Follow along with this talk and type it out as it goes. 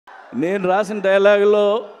నేను రాసిన డైలాగులో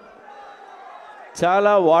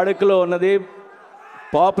చాలా వాడుకలో ఉన్నది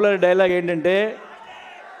పాపులర్ డైలాగ్ ఏంటంటే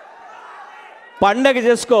పండగ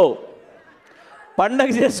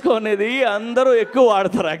చేసుకో అనేది అందరూ ఎక్కువ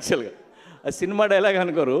వాడతారు. యాక్చువల్గా అది సినిమా డైలాగ్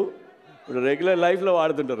అనుకోరు, ఇప్పుడు రెగ్యులర్ లైఫ్లో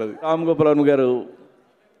వాడుతుంటారు. అది రామ్ గోపాల్ గారు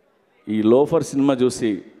ఈ లోఫర్ సినిమా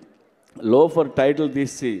చూసి లోఫర్ టైటిల్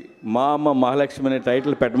తీసి మా అమ్మ మహాలక్ష్మి అనే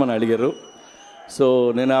టైటిల్ పెట్టమని అడిగారు. సో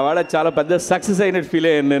నేను ఆవిడ చాలా పెద్ద సక్సెస్ అయినట్టు ఫీల్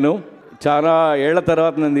అయ్యాను. నేను చాలా ఏళ్ల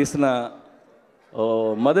తర్వాత నేను తీసిన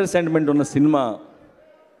మదర్ సెంటిమెంట్ ఉన్న సినిమా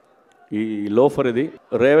ఈ లోఫర్. ఇది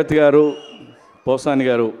రేవతి గారు, పోసాని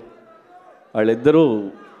గారు వాళ్ళిద్దరూ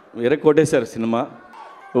కొట్టేశారు సినిమా.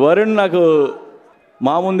 వరుణ్ నాకు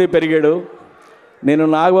మా ముందే పెరిగాడు. నేను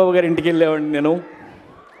నాగబాబు గారి ఇంటికి వెళ్ళేవాడిని.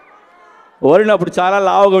 వరుణ్ అప్పుడు చాలా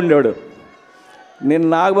లావుగా ఉండేవాడు. నేను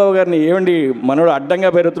నాగబాబు గారిని ఏమండి మనోడు అడ్డంగా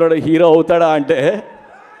పెరుగుతున్నాడు, హీరో అవుతాడా అంటే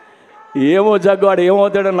ఏమో జగ్గు వాడు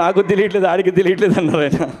ఏమవుతాడో నాకు తెలియట్లేదు, ఆడికి తెలియట్లేదు అన్నారు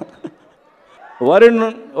ఆయన. వరుణ్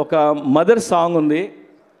ఒక మదర్ సాంగ్ ఉంది.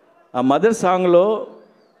 ఆ మదర్ సాంగ్లో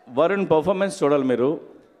వరుణ్ పర్ఫార్మెన్స్ చూడాలి మీరు.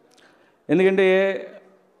 ఎందుకంటే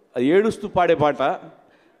ఏడుస్తూ పాడే పాట.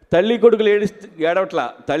 తల్లి కొడుకులు ఏడవట్లా,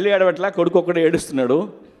 తల్లి ఏడవట్లా, కొడుకు ఒక్కడు ఏడుస్తున్నాడు.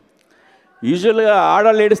 యూజువల్గా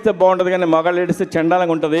ఆడవాళ్ళు ఏడిస్తే బాగుంటుంది కానీ మగాళ్ళు ఏడిస్తే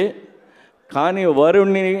చండాలంగా ఉంటుంది. కానీ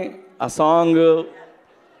వరుణ్ని ఆ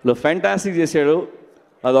సాంగ్లో ఫ్యాంటాస్టిక్ చేశాడు.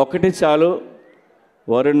 అది ఒక్కటి చాలు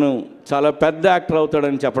వరుణ్ చాలా పెద్ద యాక్టర్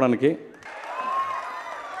అవుతాడని చెప్పడానికి.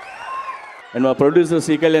 అండ్ మా ప్రొడ్యూసర్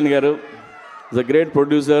సి కళ్యాణ్ గారు ఇస్ అ గ్రేట్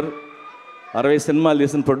ప్రొడ్యూసర్. 60 సినిమాలు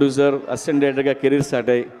తీసిన ప్రొడ్యూసర్, అసిస్టెంట్ డైరెక్టర్గా కెరీర్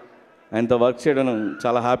స్టార్ట్ అయ్యి ఆయనతో వర్క్ చేయడం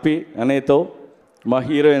చాలా హ్యాపీ. అనేతో మా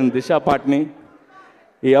హీరోయిన్ దిశా పాట్ని,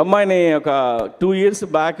 ఈ అమ్మాయిని ఒక 2 years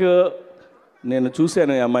బ్యాక్ నేను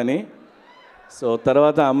చూశాను ఈ అమ్మాయిని. సో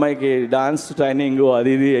తర్వాత అమ్మాయికి డాన్స్ ట్రైనింగ్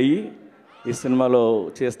అది ఇది అయ్యి ఈ సినిమాలో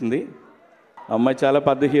చేస్తుంది. అమ్మాయి చాలా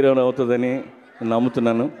పెద్ద హీరోయిన్ అవుతుందని నేను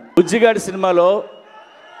నమ్ముతున్నాను. బుజ్జిగాడి సినిమాలో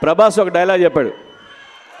ప్రభాస్ ఒక డైలాగ్ చెప్పాడు,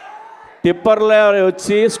 టిప్పర్లో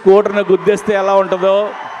వచ్చి స్కూటర్ని గుద్దేస్తే ఎలా ఉంటుందో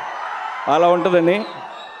అలా ఉంటుందని.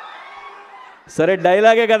 సరే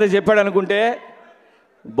డైలాగే కదా చెప్పాడు అనుకుంటే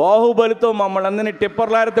బాహుబలితో మమ్మల్ని అందరినీ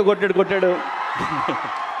టిప్పర్లారితో కొట్టాడు.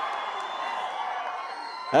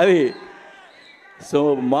 అది సో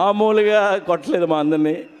మామూలుగా కొట్టలేదు, మా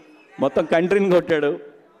అందరినీ మొత్తం కంట్రీని కొట్టాడు.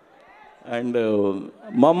 అండ్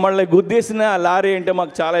మమ్మల్ని గుద్దేసిన లారీ అంటే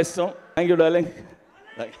మాకు చాలా ఇష్టం. Thank you darling.